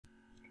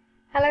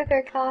Hello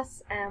third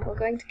class, we're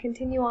going to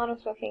continue on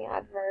with looking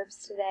at verbs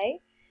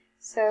today.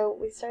 So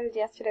we started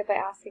yesterday by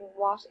asking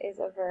what is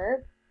a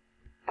verb.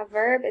 A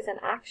verb is an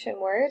action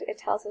word. It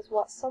tells us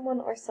what someone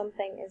or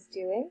something is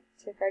doing.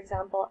 So for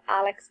example,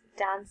 Alex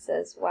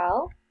dances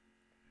well.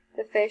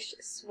 The fish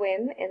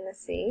swim in the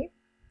sea.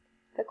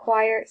 The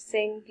choir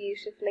sing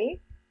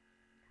beautifully.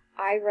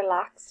 I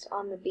relaxed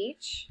on the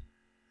beach.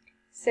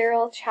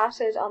 Cyril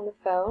chatted on the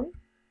phone.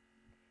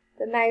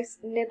 The mouse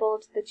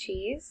nibbled the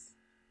cheese.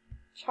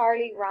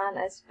 Charlie ran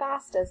as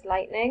fast as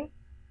lightning,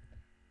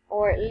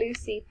 or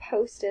Lucy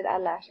posted a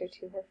letter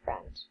to her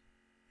friend.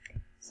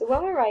 So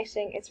when we're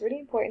writing, it's really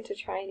important to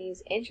try and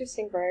use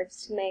interesting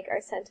verbs to make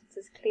our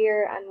sentences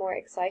clearer and more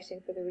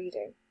exciting for the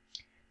reader.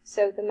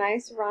 So the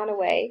mouse ran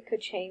away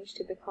could change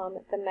to become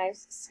the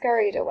mouse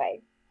scurried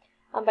away.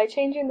 And by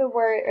changing the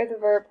word or the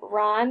verb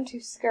ran to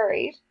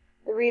scurried,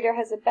 the reader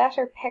has a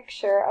better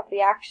picture of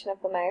the action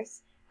of the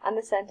mouse, and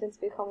the sentence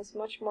becomes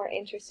much more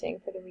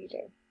interesting for the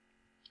reader.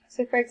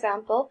 So for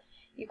example,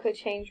 you could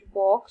change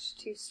walked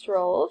to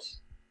strolled,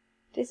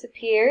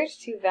 disappeared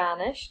to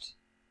vanished,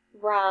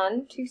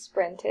 ran to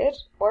sprinted,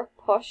 or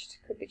pushed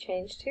could be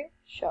changed to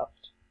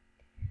shoved.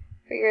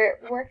 For your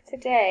work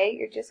today,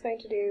 you're just going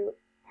to do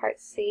part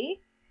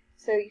C.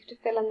 So you have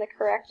to fill in the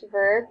correct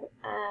verb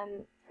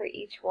for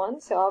each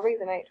one. So I'll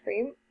read them out for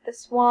you. The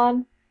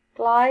swan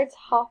glides,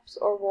 hops,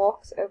 or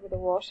walks over the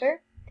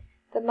water.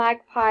 The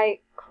magpie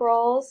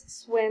crawls,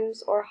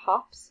 swims, or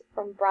hops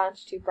from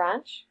branch to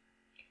branch.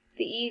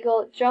 The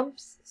eagle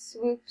jumps,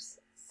 swoops,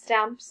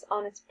 stamps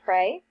on its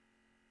prey.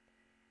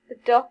 The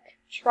duck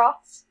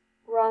trots,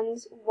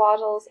 runs,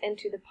 waddles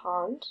into the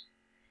pond.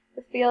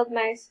 The field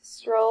mouse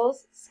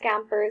strolls,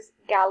 scampers,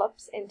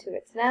 gallops into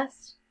its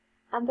nest.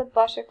 And the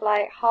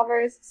butterfly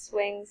hovers,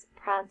 swings,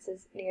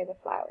 prances near the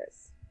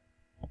flowers.